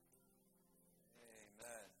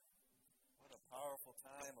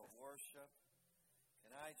worship,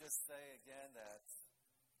 can I just say again that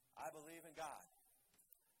I believe in God.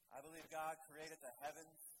 I believe God created the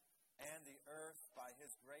heavens and the earth by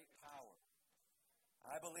His great power.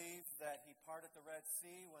 I believe that He parted the Red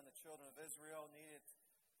Sea when the children of Israel needed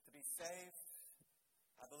to be saved.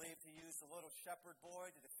 I believe He used a little shepherd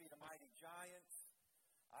boy to defeat a mighty giant.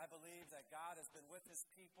 I believe that God has been with His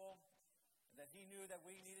people and that He knew that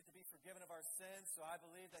we needed to be forgiven of our sins. So I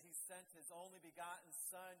believe that He sent His only begotten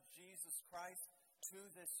Son, Jesus Christ, to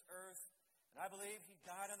this earth. And I believe He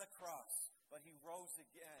died on the cross, but He rose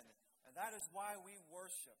again. And that is why we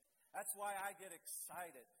worship. That's why I get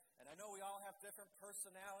excited. And I know we all have different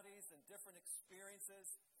personalities and different experiences.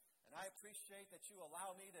 And I appreciate that you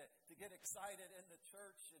allow me to get excited in the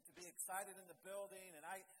church and to be excited in the building. And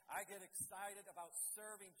I get excited about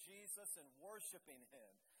serving Jesus and worshiping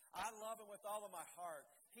Him. I love Him with all of my heart.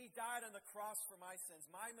 He died on the cross for my sins,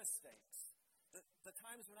 my mistakes, the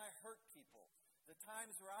times when I hurt people, the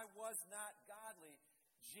times where I was not godly.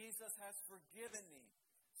 Jesus has forgiven me.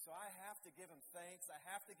 So I have to give Him thanks. I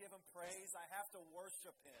have to give Him praise. I have to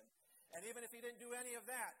worship Him. And even if He didn't do any of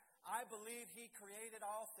that, I believe He created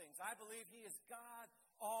all things. I believe He is God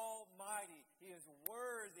Almighty. He is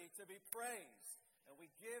worthy to be praised. And we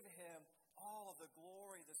give Him all of the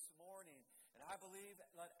glory this morning. And I believe,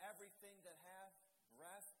 let everything that hath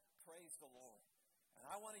breath praise the Lord. And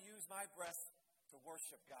I want to use my breath to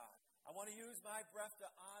worship God. I want to use my breath to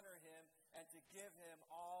honor Him and to give Him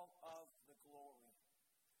all of the glory.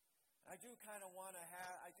 I do kind of want to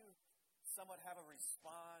somewhat have a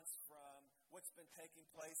response from what's been taking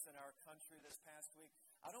place in our country this past week.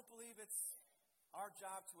 I don't believe it's our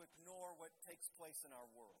job to ignore what takes place in our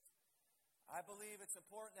world. I believe it's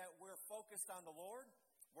important that we're focused on the Lord.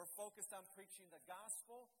 We're focused on preaching the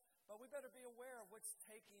gospel. But we better be aware of what's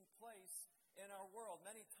taking place in our world.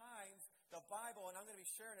 Many times, the Bible, and I'm going to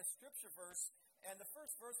be sharing a scripture verse, and the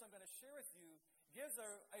first verse I'm going to share with you gives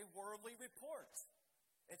a worldly report.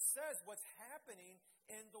 It says what's happening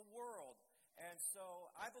in the world. And so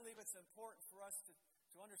I believe it's important for us to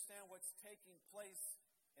understand what's taking place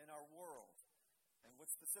in our world and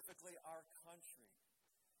what's specifically our country.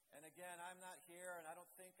 And again, I'm not here, and I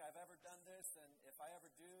don't think I've ever done this, and if I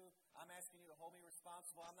ever do, I'm asking you to hold me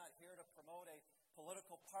responsible. I'm not here to promote a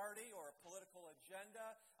political party or a political agenda.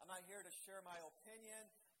 I'm not here to share my opinion,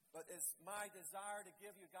 but it's my desire to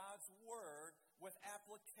give you God's Word with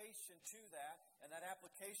application to that. And that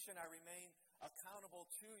application, I remain accountable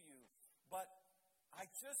to you. But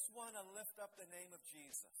I just want to lift up the name of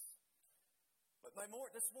Jesus. But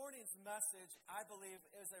this morning's message, I believe,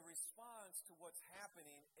 is a response to what's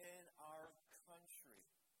happening in our country.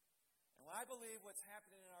 And when I believe what's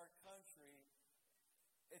happening in our country,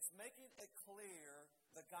 it's making it clear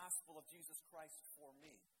the gospel of Jesus Christ for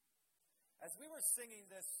me. As we were singing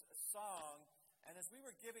this song, and as we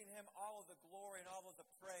were giving Him all of the glory and all of the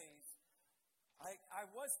praise, I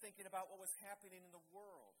was thinking about what was happening in the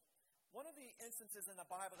world. One of the instances in the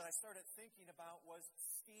Bible that I started thinking about was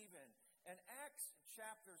Stephen. In Acts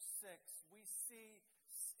chapter 6, we see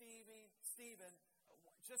Stephen,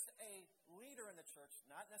 just a leader in the church,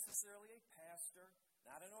 not necessarily a pastor,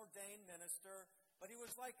 not an ordained minister, but he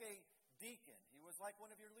was like a deacon. He was like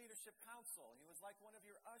one of your leadership council. He was like one of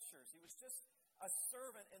your ushers. He was just a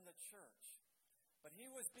servant in the church. But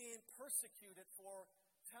he was being persecuted for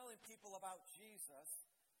telling people about Jesus,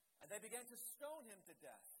 and they began to stone him to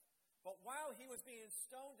death. But while he was being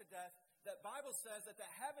stoned to death, the Bible says that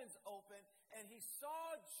the heavens opened, and he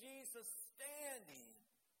saw Jesus standing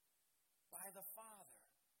by the Father.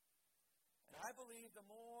 And I believe the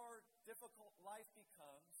more difficult life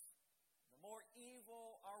becomes, the more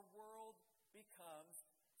evil our world becomes,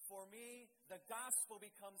 for me, the gospel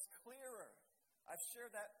becomes clearer. I've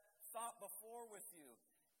shared that thought before with you.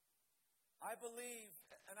 I believe,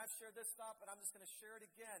 and I've shared this thought, but I'm just going to share it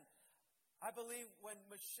again. I believe when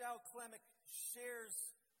Michelle Clemick shares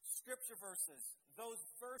scripture verses, those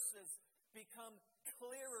verses become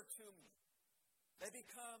clearer to me. They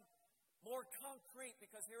become more concrete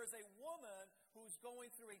because here is a woman who's going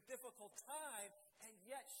through a difficult time, and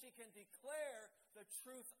yet she can declare the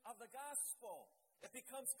truth of the gospel. It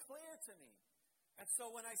becomes clear to me. And so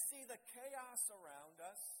when I see the chaos around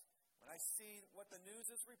us, when I see what the news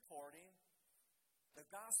is reporting, the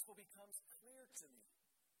gospel becomes clear to me.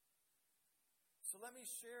 So let me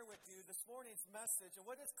share with you this morning's message. And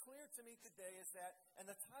what is clear to me today is that, and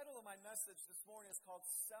the title of my message this morning is called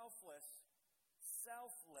Selfless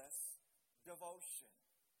Devotion.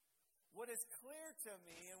 What is clear to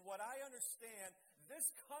me and what I understand,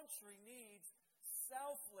 this country needs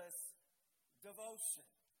selfless devotion.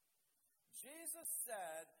 Jesus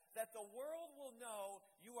said that the world will know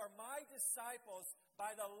you are my disciples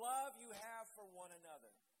by the love you have for one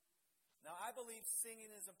another. Now, I believe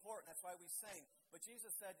singing is important. That's why we sing. But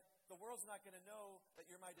Jesus said, the world's not going to know that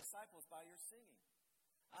you're my disciples by your singing.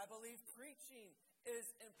 I believe preaching is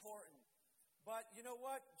important. But you know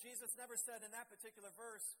what? Jesus never said in that particular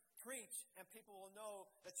verse, preach and people will know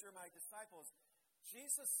that you're my disciples.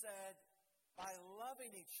 Jesus said, by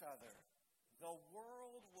loving each other, the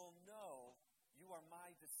world will know you are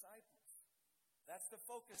my disciples. That's the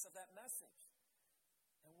focus of that message.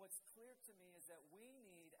 And what's clear to me is that we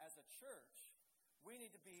need, as a church, we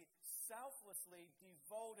need to be selflessly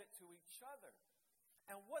devoted to each other.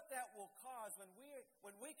 And what that will cause, when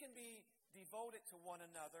we can be devoted to one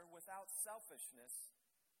another without selfishness,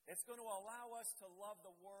 it's going to allow us to love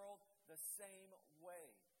the world the same way.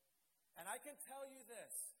 And I can tell you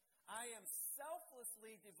this, I am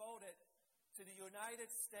selflessly devoted to the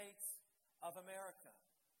United States of America.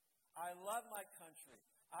 I love my country.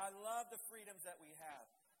 I love the freedoms that we have.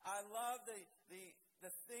 I love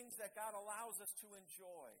the things that God allows us to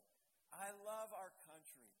enjoy. I love our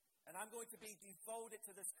country. And I'm going to be devoted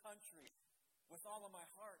to this country with all of my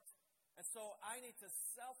heart. And so I need to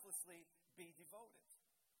selflessly be devoted.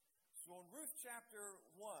 So in Ruth chapter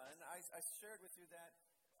 1, I shared with you that.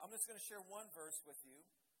 I'm just going to share one verse with you.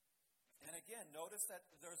 And again, notice that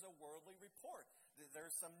there's a worldly report.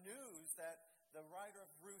 There's some news that the writer of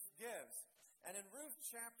Ruth gives. And in Ruth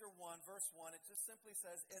chapter 1, verse 1, it just simply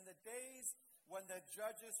says, in the days when the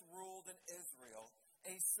judges ruled in Israel,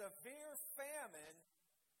 a severe famine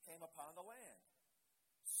came upon the land.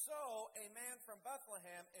 So a man from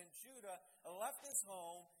Bethlehem in Judah left his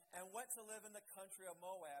home and went to live in the country of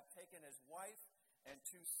Moab, taking his wife and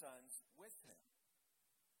 2 sons with him.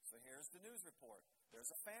 So here's the news report.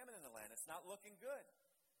 There's a famine in the land. It's not looking good.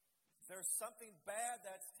 There's something bad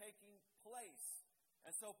that's taking place.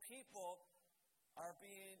 And so people are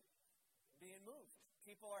being moved.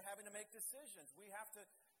 People are having to make decisions. We have to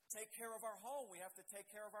take care of our home. We have to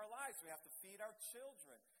take care of our lives. We have to feed our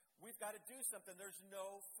children. We've got to do something. There's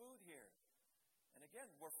no food here. And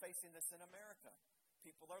again, we're facing this in America.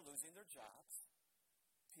 People are losing their jobs.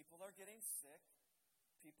 People are getting sick.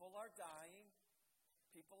 People are dying.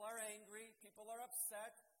 People are angry. People are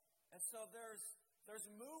upset. And so there's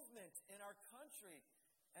movement in our country.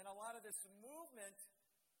 And a lot of this movement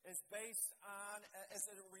is based on, as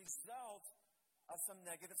a result of some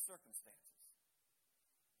negative circumstances.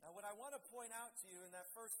 Now, what I want to point out to you in that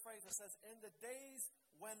first phrase, it says, in the days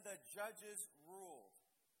when the judges ruled.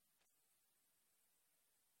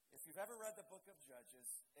 If you've ever read the book of Judges,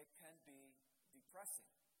 it can be depressing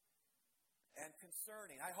and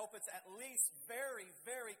concerning. I hope it's at least very,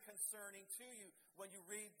 very concerning to you when you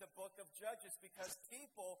read the book of Judges, because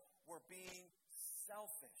people were being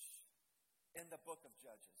selfish in the book of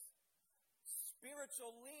Judges.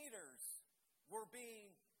 Spiritual leaders were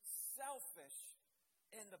being selfish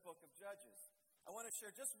in the book of Judges. I want to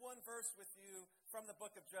share just one verse with you from the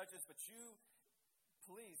book of Judges, but you,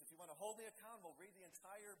 please, if you want to hold me accountable, read the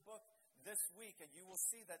entire book this week, and you will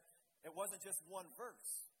see that it wasn't just one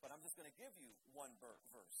verse, but I'm just going to give you one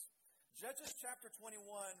verse. Judges chapter 21,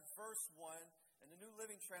 verse 1, in the New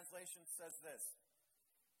Living Translation says this: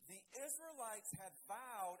 the Israelites had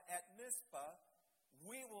vowed at Mizpah,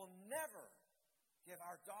 we will never give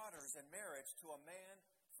our daughters in marriage to a man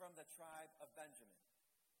from the tribe of Benjamin.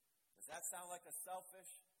 Does that sound like a selfish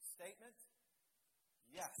statement?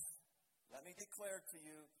 Yes. Let me declare to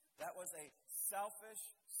you, that was a selfish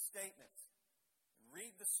statement.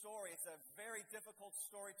 Read the story. It's a very difficult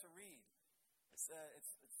story to read. It's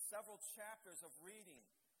several chapters of reading.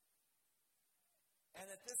 And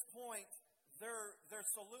at this point, their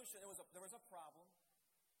solution, there was a problem.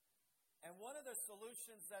 And one of the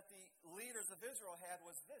solutions that the leaders of Israel had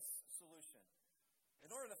was this solution. In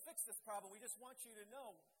order to fix this problem, we just want you to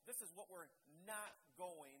know this is what we're not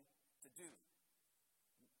going to do.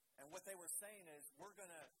 And what they were saying is, we're going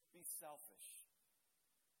to be selfish.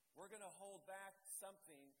 We're going to hold back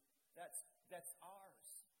something that's ours.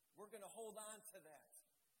 We're going to hold on to that.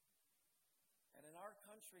 And in our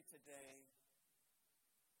country today,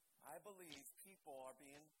 I believe people are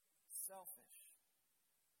being selfish.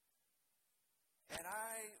 And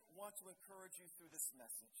I want to encourage you through this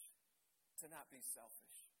message to not be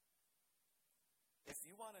selfish. If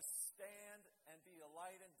you want to stand and be a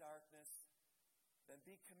light in darkness, then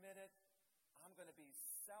be committed. I'm going to be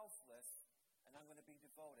selfless, and I'm going to be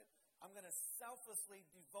devoted. I'm going to selflessly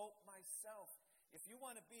devote myself. If you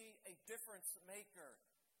want to be a difference maker,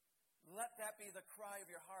 let that be the cry of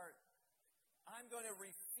your heart. I'm going to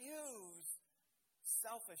refuse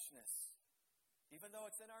selfishness. even though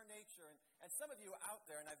it's in our nature. And some of you out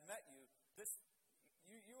there, and I've met you,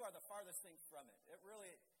 you are the farthest thing from it. It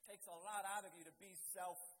really takes a lot out of you to be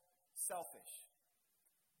selfish.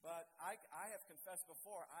 But I have confessed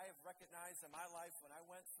before, I have recognized in my life when I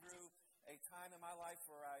went through a time in my life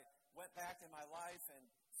where I went back in my life and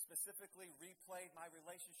specifically replayed my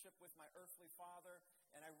relationship with my earthly father,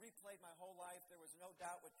 and I replayed my whole life, there was no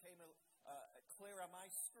doubt what came clear on my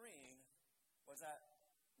screen was that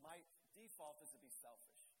my default is to be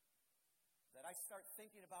selfish. That I start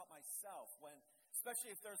thinking about myself when, especially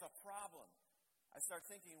if there's a problem, I start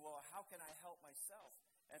thinking, well, how can I help myself?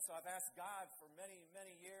 And so I've asked God for many,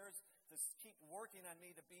 many years to keep working on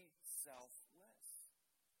me to be selfless.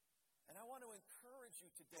 And I want to encourage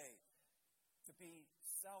you today to be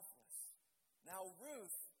selfless. Now,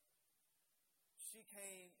 Ruth,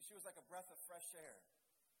 she was like a breath of fresh air.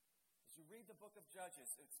 As you read the book of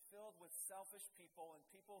Judges, it's filled with selfish people and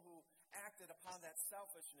people who acted upon that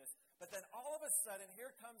selfishness. But then all of a sudden,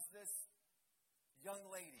 here comes this young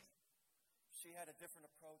lady. She had a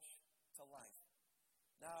different approach to life.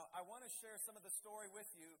 Now, I want to share some of the story with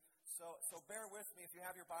you, so bear with me. If you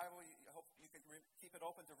have your Bible, I hope you can keep it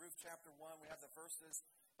open to Ruth chapter 1. We have the verses.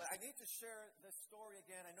 But I need to share this story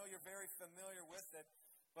again. I know you're very familiar with it,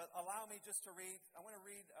 but allow me just to read. I want to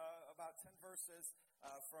read about 10 verses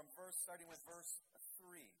starting with verse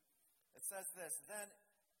 3. It says this, Then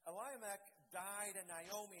Elimelech died, and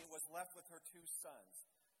Naomi was left with her 2 sons.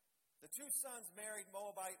 The 2 sons married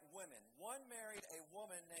Moabite women. One married a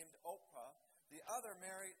woman named Orpah. The other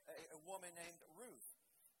married a woman named Ruth.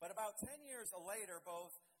 But about 10 years later,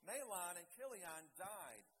 both Mahlon and Chilion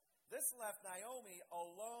died. This left Naomi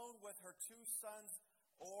alone with her 2 sons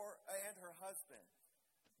and her husband.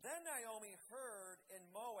 Then Naomi heard in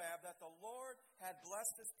Moab that the Lord had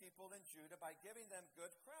blessed his people in Judah by giving them good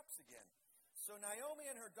crops again. So Naomi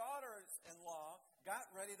and her daughters-in-law got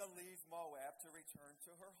ready to leave Moab to return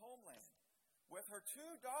to her homeland. With her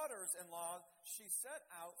 2 daughters-in-law, she set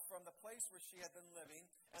out from the place where she had been living,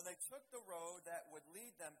 and they took the road that would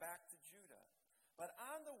lead them back to Judah. But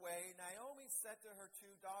on the way, Naomi said to her 2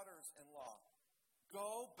 daughters-in-law,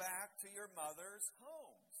 Go back to your mother's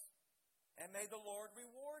homes, and may the Lord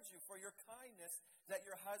reward you for your kindness to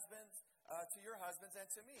your husbands and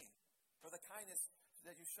to me, for the kindness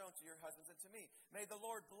that you've shown to your husbands and to me. May the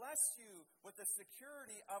Lord bless you with the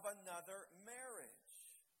security of another marriage.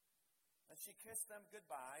 And she kissed them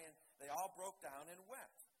goodbye, and they all broke down and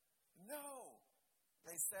wept. No,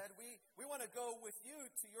 they said, we want to go with you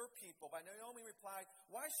to your people. But Naomi replied,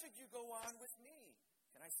 Why should you go on with me?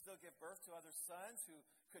 Can I still give birth to other sons who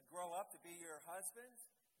could grow up to be your husbands?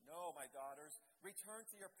 No, my daughters, return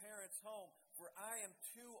to your parents' home, for I am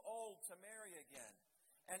too old to marry again.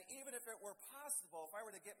 And even if it were possible, if I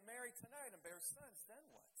were to get married tonight and bear sons, then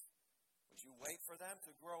what? Would you wait for them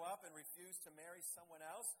to grow up and refuse to marry someone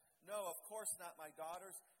else? No, of course not, my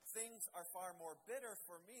daughters. Things are far more bitter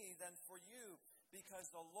for me than for you, because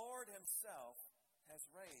the Lord himself has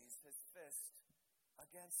raised his fist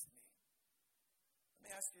against me. Let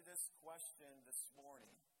me ask you this question this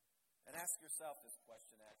morning, and ask yourself this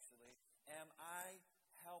question, actually. Am I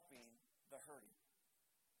helping the hurting?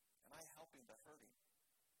 Am I helping the hurting?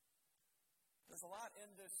 There's a lot in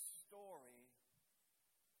this story,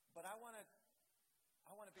 but I want to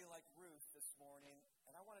be like Ruth this morning,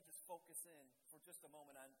 and I want to just focus in for just a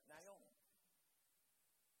moment on Naomi.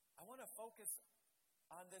 I want to focus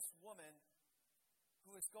on this woman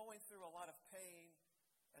who is going through a lot of pain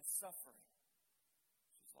and suffering.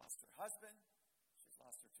 She's lost her husband. She's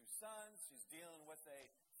lost her 2 sons. She's dealing with a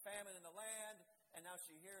famine in the land, and now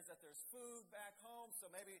she hears that there's food back home, so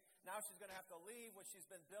maybe now she's going to have to leave what she's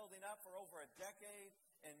been building up for over a decade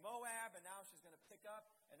in Moab, and now she's going to pick up,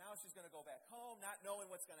 and now she's going to go back home, not knowing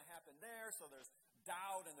what's going to happen there, so there's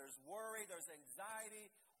doubt, and there's worry, there's anxiety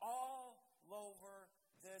all over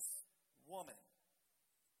this woman.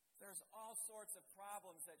 There's all sorts of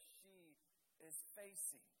problems that she is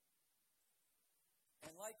facing.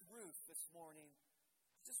 And like Ruth this morning,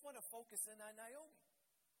 I just want to focus in on Naomi.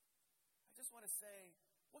 I just want to say,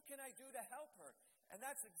 what can I do to help her? And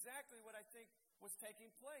that's exactly what I think was taking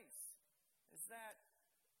place. Is that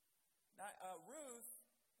Ruth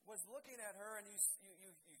was looking at her, and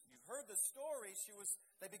you heard the story.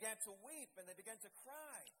 They began to weep, and they began to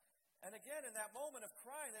cry. And again, in that moment of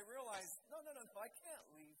crying, they realized, no, I can't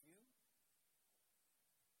leave you.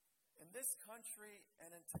 In this country and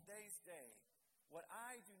in today's day, what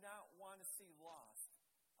I do not want to see lost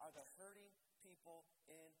are the hurting people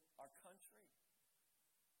in our country.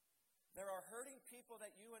 There are hurting people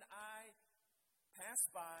that you and I pass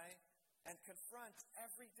by and confront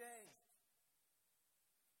every day.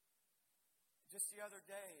 just the other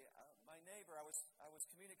day, my neighbor, I was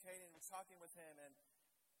communicating, was talking with him, and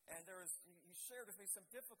he shared with me some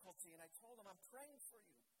difficulty, and I told him, I'm praying for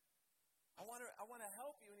you. I want to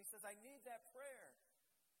help you. And he says, I need that prayer.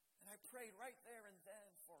 And I prayed right there and then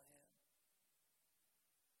for him.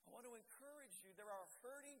 I want to encourage you. There are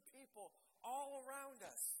hurting people all around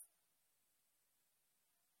us.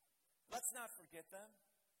 Let's not forget them.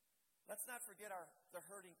 Let's not forget the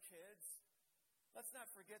hurting kids. Let's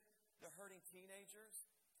not forget the hurting teenagers.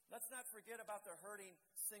 Let's not forget about the hurting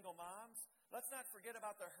single moms. Let's not forget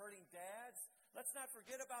about the hurting dads. Let's not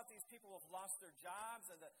forget about these people who have lost their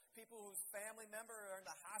jobs and the people whose family member are in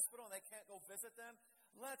the hospital and they can't go visit them.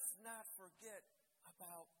 Let's not forget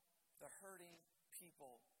about the hurting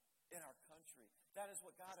people in our country. That is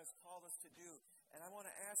what God has called us to do. And I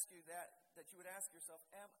want to ask you that you would ask yourself,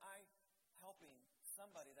 am I helping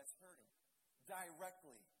somebody that's hurting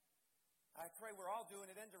directly? I pray we're all doing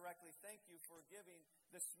it indirectly. Thank you for giving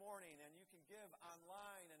this morning, and you can give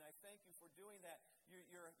online, and I thank you for doing that.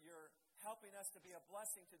 You're helping us to be a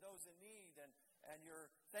blessing to those in need, and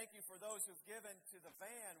thank you for those who've given to the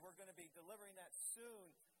van. We're going to be delivering that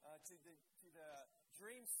soon to the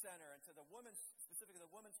Dream Center and to the women's, specifically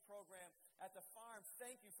the women's program at the farm.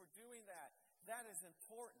 Thank you for doing that. That is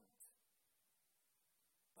important.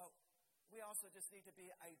 But we also just need to be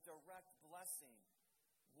a direct blessing.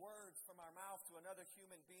 Words from our mouth to another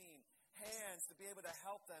human being. Hands to be able to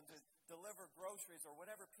help them to deliver groceries or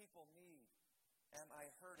whatever people need. Am I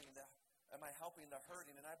hurting? Am I helping the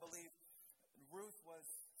hurting? And I believe Ruth was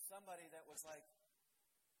somebody that was like,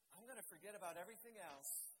 I'm going to forget about everything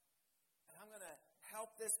else, and I'm going to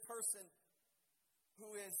help this person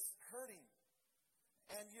who is hurting.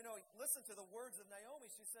 And, listen to the words of Naomi.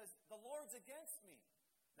 She says, the Lord's against me.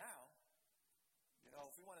 Now,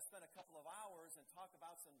 if we want to spend a couple of hours and talk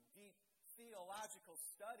about some deep theological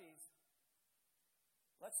studies,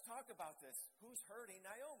 let's talk about this. Who's hurting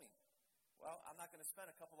Naomi? Well, I'm not going to spend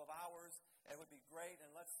a couple of hours. It would be great, and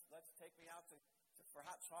let's take me out for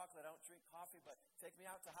hot chocolate. I don't drink coffee, but take me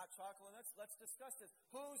out to hot chocolate, and let's discuss this.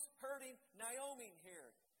 Who's hurting Naomi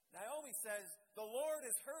here? Naomi says, the Lord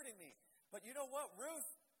is hurting me. But you know what? Ruth,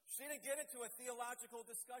 she didn't get into a theological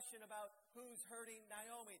discussion about who's hurting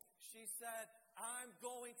Naomi. She said, I'm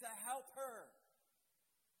going to help her.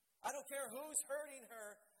 I don't care who's hurting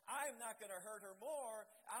her. I'm not going to hurt her more.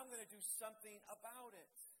 I'm going to do something about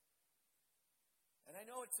it. And I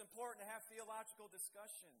know it's important to have theological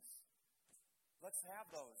discussions. Let's have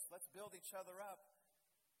those. Let's build each other up.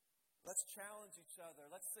 Let's challenge each other.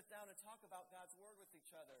 Let's sit down and talk about God's Word with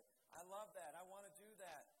each other. I love that. I want to do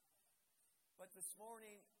that. But this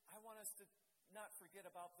morning, I want us to not forget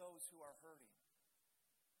about those who are hurting.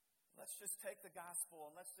 Let's just take the gospel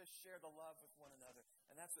and let's just share the love with one another.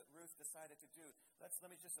 And that's what Ruth decided to do. Let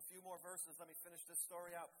me just a few more verses. Let me finish this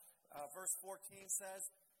story out. Verse 14 says,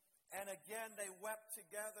 and again they wept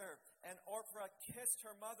together, and Orpah kissed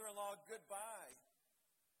her mother-in-law goodbye.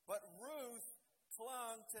 But Ruth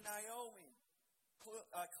clung to Naomi,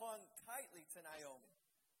 clung tightly to Naomi.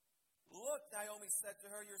 Look, Naomi said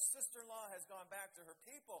to her, your sister-in-law has gone back to her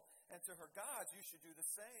people and to her gods. You should do the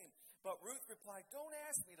same. But Ruth replied, don't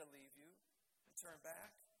ask me to leave you and turn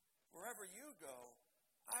back. Wherever you go,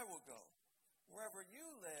 I will go. Wherever you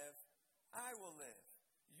live, I will live.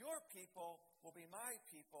 Your people will be my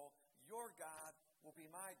people. Your God will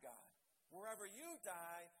be my God. Wherever you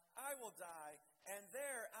die, I will die, and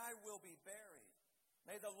there I will be buried.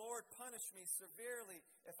 May the Lord punish me severely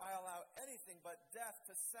if I allow anything but death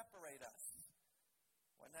to separate us.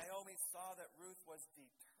 When Naomi saw that Ruth was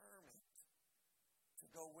determined to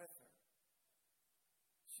go with her,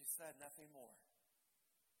 she said nothing more.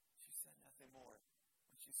 She said nothing more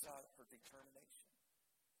when she saw her determination,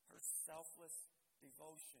 her selfless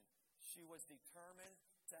devotion. She was determined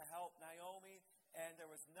to help Naomi, and there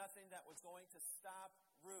was nothing that was going to stop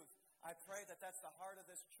Ruth. I pray that that's the heart of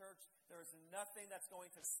this church. There is nothing that's going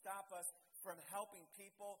to stop us from helping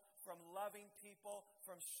people, from loving people,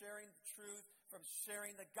 from sharing the truth, from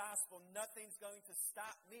sharing the gospel. Nothing's going to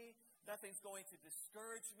stop me. Nothing's going to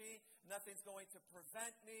discourage me. Nothing's going to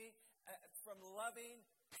prevent me from loving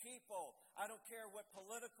people. I don't care what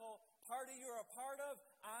political party you're a part of.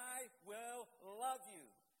 I will love you.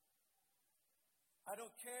 I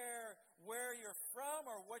don't care where you're from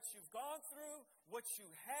or what you've gone through, what you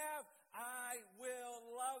have, I will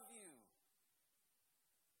love you.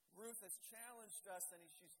 Ruth has challenged us, and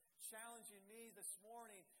she's challenging me this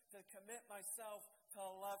morning to commit myself to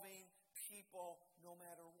loving people no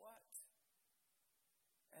matter what.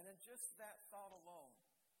 And in just that thought alone,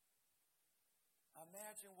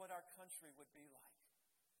 imagine what our country would be like.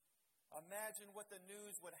 Imagine what the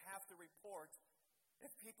news would have to report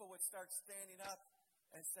If people would start standing up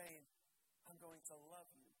and saying, I'm going to love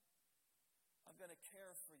you. I'm going to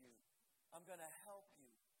care for you. I'm going to help you.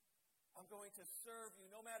 I'm going to serve you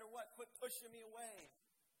no matter what. Quit pushing me away.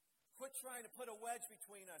 Quit trying to put a wedge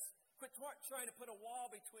between us. Quit trying to put a wall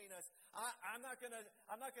between us. I'm not going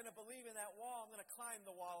to believe in that wall. I'm going to climb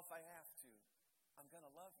the wall if I have to. I'm going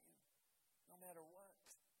to love you no matter what.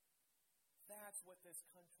 That's what this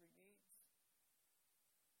country needs.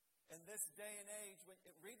 In this day and age,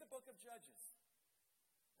 read the book of Judges,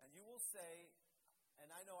 and you will say, and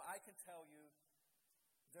I know I can tell you,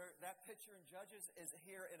 that picture in Judges is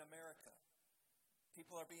here in America.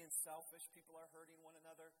 People are being selfish. People are hurting one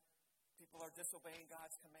another. People are disobeying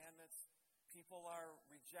God's commandments. People are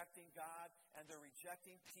rejecting God, and they're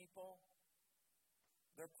rejecting people.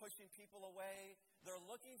 They're pushing people away. They're not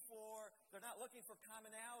looking for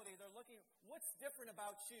commonality. They're looking, what's different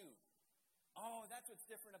about you? Oh, that's what's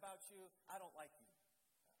different about you. I don't like you.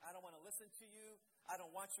 I don't want to listen to you. I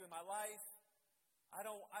don't want you in my life. I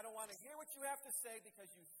don't want to hear what you have to say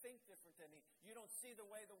because you think different than me. You don't see the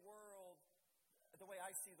way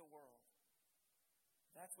I see the world.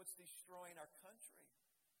 That's what's destroying our country.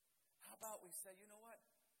 How about we say, you know what?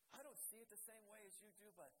 I don't see it the same way as you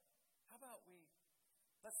do, but how about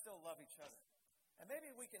let's still love each other. And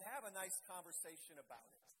maybe we can have a nice conversation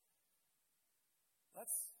about it.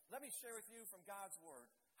 Let me share with you from God's Word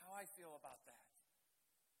how I feel about that.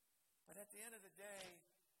 But at the end of the day,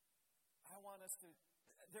 I want us to.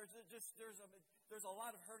 There's a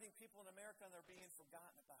lot of hurting people in America, and they're being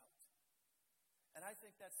forgotten about. And I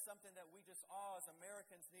think that's something that we just all as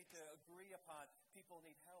Americans need to agree upon. People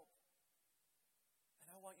need help.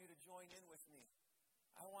 And I want you to join in with me.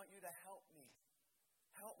 I want you to help me.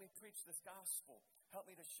 Help me preach this gospel. Help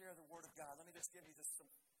me to share the Word of God. Let me just give you just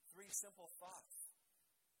some 3 simple thoughts.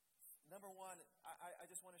 Number 1, I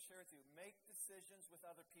just want to share with you. Make decisions with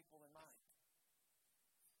other people in mind.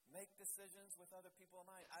 Make decisions with other people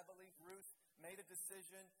in mind. I believe Ruth made a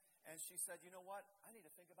decision, and she said, you know what? I need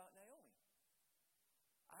to think about Naomi.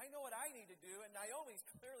 I know what I need to do, and Naomi's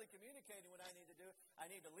clearly communicating what I need to do.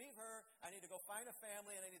 I need to leave her. I need to go find a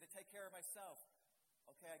family, and I need to take care of myself.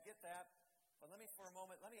 Okay, I get that. But let me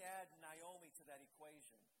add Naomi to that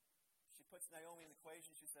equation. She puts Naomi in the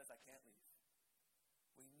equation. She says, I can't leave.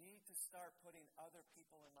 We need to start putting other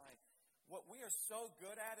people in mind. What we are so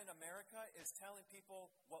good at in America is telling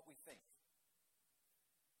people what we think.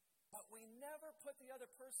 But we never put the other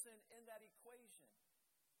person in that equation.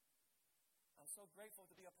 I'm so grateful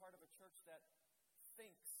to be a part of a church that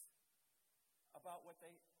thinks about what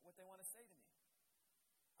they want to say to me.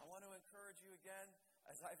 I want to encourage you again,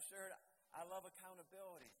 as I've shared, I love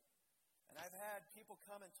accountability. And I've had people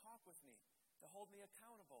come and talk with me to hold me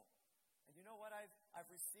accountable. And you know what? I've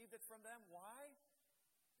received it from them. Why?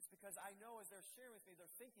 It's because I know as they're sharing with me,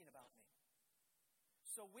 they're thinking about me.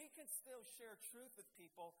 So we can still share truth with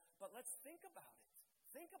people, but let's think about it.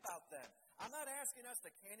 Think about them. I'm not asking us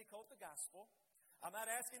to candy coat the gospel. I'm not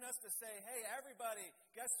asking us to say, hey, everybody,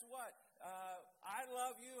 guess what? I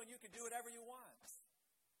love you and you can do whatever you want.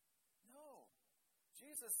 No.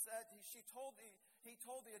 Jesus said, he told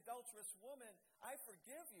the adulterous woman, I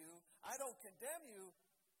forgive you, I don't condemn you,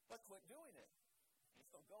 but quit doing it.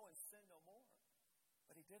 So go and sin no more.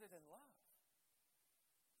 But he did it in love.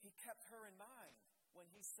 He kept her in mind when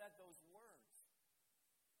he said those words.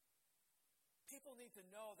 People need to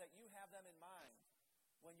know that you have them in mind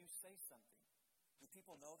when you say something. Do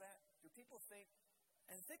people know that? Do people think,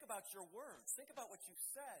 and think about your words. Think about what you've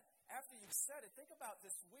said. After you've said it, think about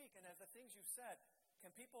this week and as the things you've said.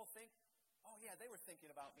 Can people think, oh yeah, they were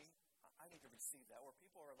thinking about me. I need to receive that. Or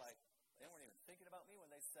people are like, they weren't even thinking about me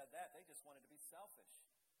when they said that. They just wanted to be selfish.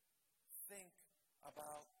 Think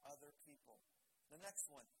about other people. The next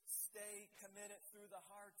one, stay committed through the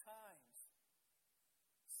hard times.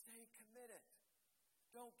 Stay committed.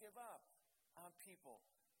 Don't give up on people.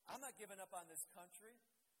 I'm not giving up on this country.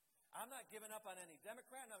 I'm not giving up on any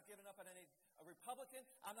Democrat. I'm not giving up on any Republican.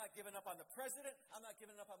 I'm not giving up on the president. I'm not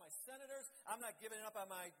giving up on my senators. I'm not giving up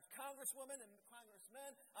on my congresswomen and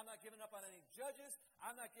congressmen. I'm not giving up on any judges.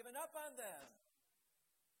 I'm not giving up on them.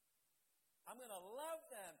 I'm going to love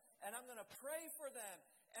them, and I'm going to pray for them.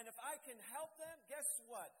 And if I can help them, guess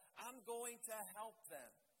what? I'm going to help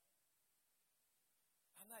them.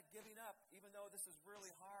 I'm not giving up, even though this is really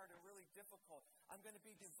hard and really difficult. I'm going to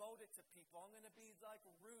be devoted to people. I'm going to be like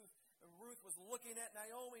Ruth. Ruth was looking at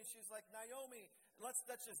Naomi, and she's like, Naomi, let's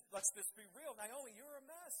just be real. Naomi, you're a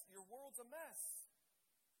mess. Your world's a mess.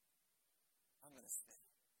 I'm going to stay.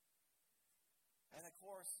 And of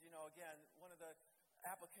course, again, one of the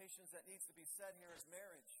applications that needs to be said here is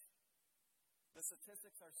marriage. The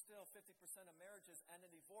statistics are still 50% of marriages end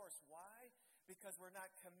in divorce. Why? Because we're not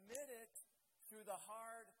committed through the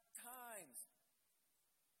hard times.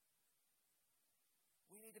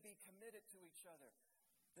 We need to be committed to each other.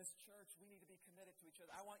 This church, we need to be committed to each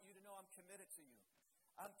other. I want you to know I'm committed to you.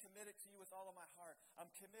 I'm committed to you with all of my heart.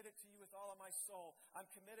 I'm committed to you with all of my soul. I'm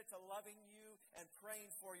committed to loving you and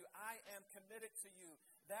praying for you. I am committed to you.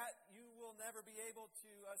 That you will never be able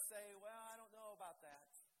to say, well, I don't know about that.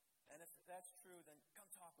 And if that's true, then come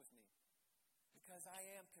talk with me. Because I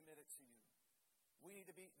am committed to you. We need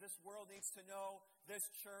to be, this world needs to know this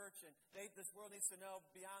church, and this world needs to know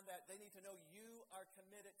beyond that, they need to know you are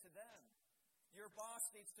committed to them. Your boss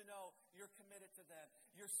needs to know you're committed to them.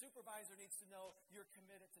 Your supervisor needs to know you're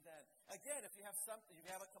committed to them. Again, if you have something, if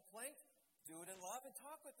you have a complaint, do it in love and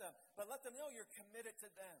talk with them. But let them know you're committed to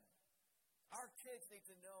them. Our kids need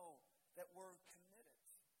to know that we're committed.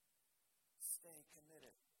 Stay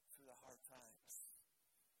committed through the hard times.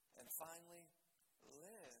 And finally,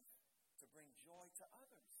 live to bring joy to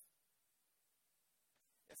others.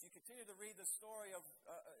 If you continue to read the story of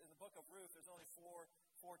in the book of Ruth, there's only four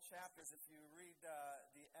chapters. If you read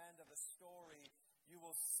the end of the story, you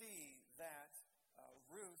will see that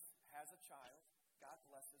Ruth has a child. God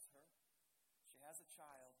blesses her. She has a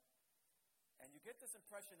child. And you get this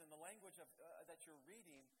impression in the language of that you're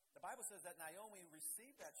reading. The Bible says that Naomi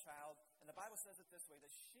received that child, and the Bible says it this way,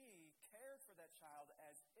 that she cared for that child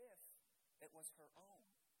as if it was her own.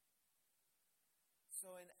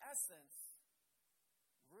 So in essence,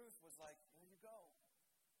 Ruth was like, here you go.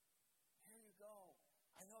 Here you go.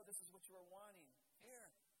 I know this is what you were wanting. Here.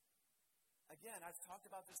 Again, I've talked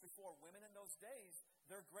about this before. Women in those days,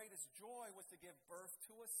 their greatest joy was to give birth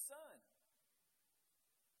to a son.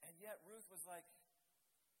 And yet Ruth was like,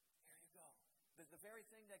 here you go. The very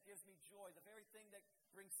thing that gives me joy, the very thing that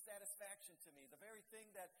brings satisfaction to me, the very thing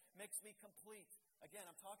that makes me complete. Again,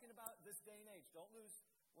 I'm talking about this day and age. Don't lose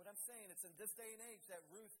what I'm saying. It's in this day and age that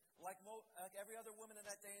Ruth, like every other woman in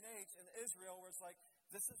that day and age in Israel, was like,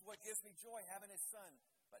 this is what gives me joy, having a son.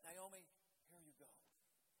 But Naomi, here you go.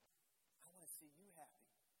 I want to see you happy.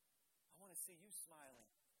 I want to see you smiling.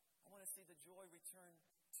 I want to see the joy return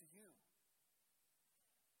to you.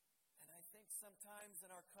 And I think sometimes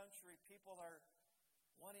in our country, people are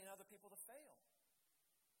wanting other people to fail.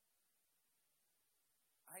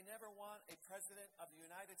 I never want a president of the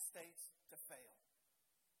United States to fail.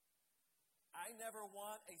 I never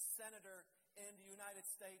want a senator in the United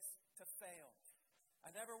States to fail.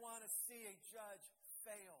 I never want to see a judge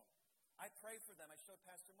fail. I pray for them. I showed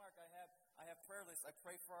Pastor Mark, I have prayer lists. I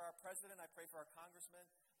pray for our president. I pray for our congressman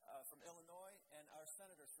from Illinois and our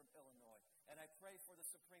senators from Illinois. And I pray for the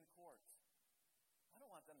Supreme Court. I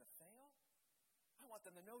don't want them to fail. I want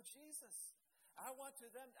them to know Jesus. I want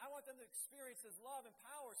them to experience His love and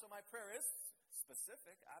power. So my prayer is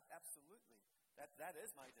specific. Absolutely. That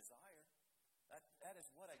is my desire. That is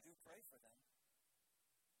what I do pray for them.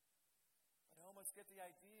 But I almost get the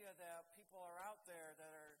idea that people are out there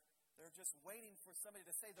that they're just waiting for somebody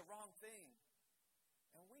to say the wrong thing.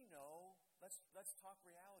 And we know, let's talk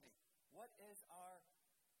reality. What's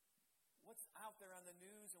out there on the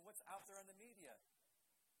news and what's out there on the media?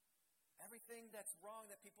 Everything that's wrong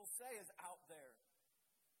that people say is out there.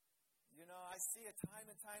 You know, I see it time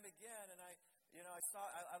and time again, and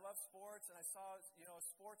I love sports, and I saw, a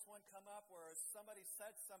sports one come up where somebody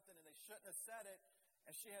said something and they shouldn't have said it,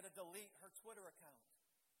 and she had to delete her Twitter account.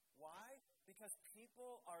 Why? Because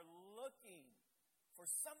people are looking for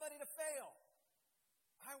somebody to fail.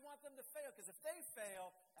 I want them to fail, because if they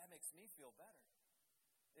fail, that makes me feel better.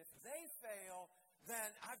 If they fail,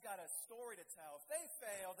 then I've got a story to tell. If they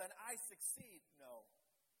fail, then I succeed. No.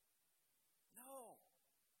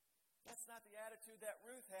 That's not the attitude that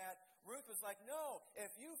Ruth had. Ruth was like, no,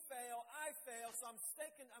 if you fail, I fail, so I'm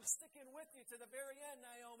sticking with you to the very end,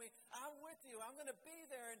 Naomi. I'm with you. I'm going to be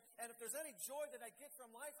there, and if there's any joy that I get from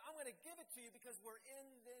life, I'm going to give it to you because we're in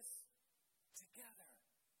this together.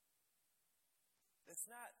 It's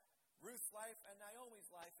not Ruth's life and Naomi's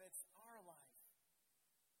life. It's our life.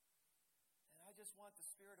 And I just want the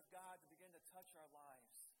Spirit of God to begin to touch our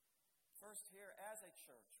lives. First here, as a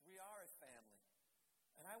church, we are a family.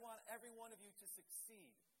 And I want every one of you to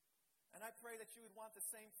succeed. And I pray that you would want the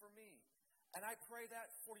same for me. And I pray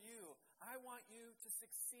that for you. I want you to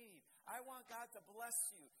succeed. I want God to bless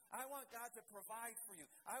you. I want God to provide for you.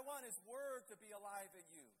 I want His Word to be alive in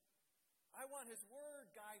you. I want His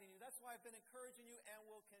Word guiding you. That's why I've been encouraging you and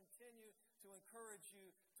will continue to encourage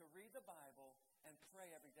you to read the Bible and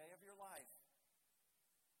pray every day of your life.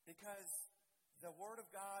 Because the Word of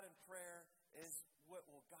God and prayer is what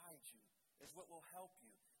will guide you, is what will help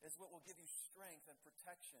you, is what will give you strength and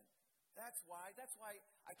protection. That's why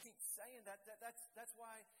I keep saying that. That's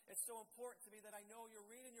why it's so important to me that I know you're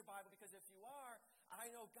reading your Bible, because if you are, I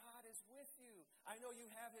know God is with you. I know you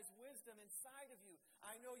have His wisdom inside of you.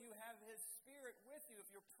 I know you have His Spirit with you if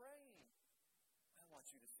you're praying. I want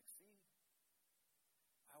you to succeed.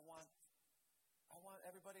 I want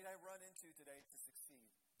everybody that I run into today to succeed.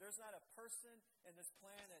 There's not a person in this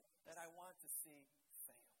planet that I want to see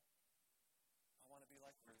fail. I want to be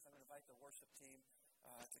like Ruth. I'm going to invite the worship team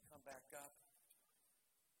to come back up.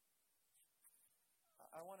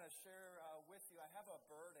 I want to share with you, I have a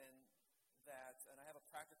burden and I have a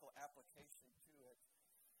practical application to it.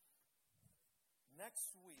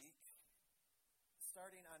 Next week,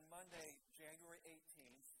 starting on Monday, January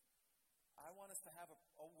 18th, I want us to have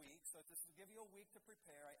a week. So this will give you a week to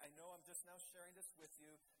prepare. I know I'm just now sharing this with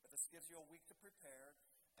you, but this gives you a week to prepare.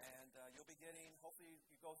 And you'll be getting, hopefully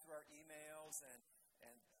you go through our emails. And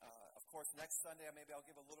of course, next Sunday, maybe I'll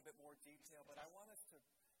give a little bit more detail. But I want us to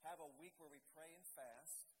have a week where we pray and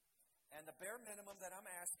fast. And the bare minimum that I'm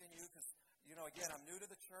asking you, because, again, I'm new to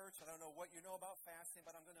the church. I don't know what you know about fasting,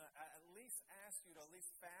 but I'm going to at least ask you to at least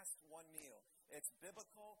fast one meal. It's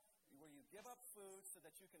biblical, where you give up food so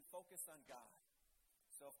that you can focus on God.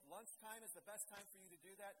 So if lunchtime is the best time for you to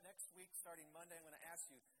do that, next week, starting Monday, I'm going to ask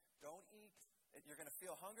you, don't eat. You're going to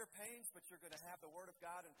feel hunger pains, but you're going to have the Word of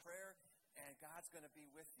God in prayer, and God's going to be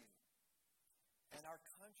with you. And our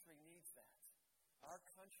country needs that. Our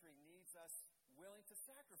country needs us willing to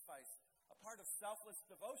sacrifice. A part of selfless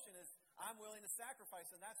devotion is I'm willing to sacrifice,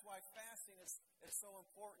 and that's why fasting is so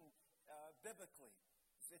important biblically.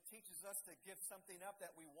 It teaches us to give something up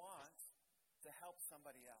that we want to help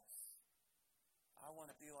somebody else. I want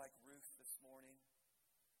to be like Ruth this morning.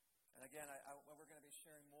 And again, we're going to be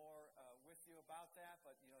sharing more with you about that.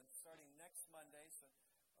 But, starting next Monday, so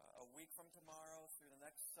a week from tomorrow through the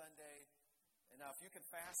next Sunday. And now, if you can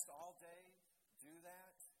fast all day, do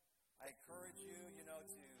that. I encourage you,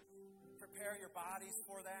 to prepare your bodies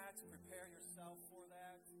for that, to prepare yourself for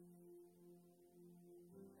that.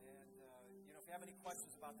 If you have any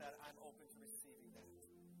questions about that, I'm open to receiving that.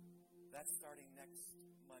 That's starting next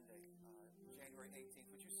Monday, January 18th.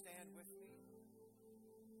 Would you stand with me?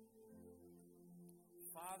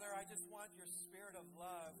 Father, I just want your spirit of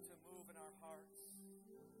love to move in our hearts.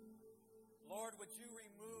 Lord, would you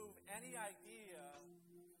remove any idea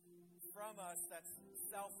from us that's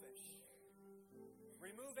selfish?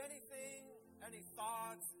 Remove anything, any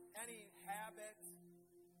thoughts, any habit,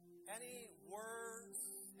 any words,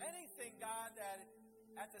 anything, God, that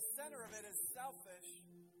at the center of it is selfish.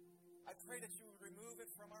 I pray that you would remove it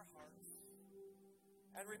from our hearts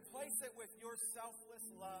and replace it with your selfless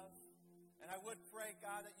love. And I would pray,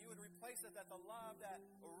 God, that you would replace it, that the love that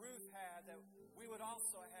Ruth had, that we would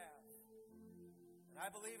also have. And I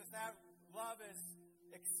believe if that love is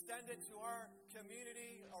extended to our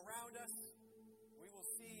community around us, we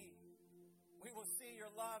will see your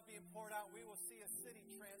love being poured out. We will see a city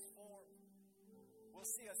transformed. We'll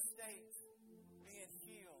see a state being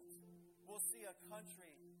healed. We'll see a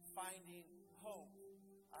country finding hope.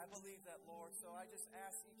 I believe that, Lord. So I just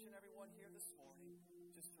ask each and every one here this morning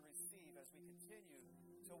just to receive as we continue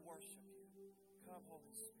to worship you. Come,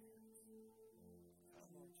 Holy Spirit. Come,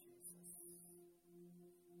 Lord Jesus.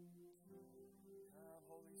 Come,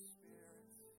 Holy Spirit.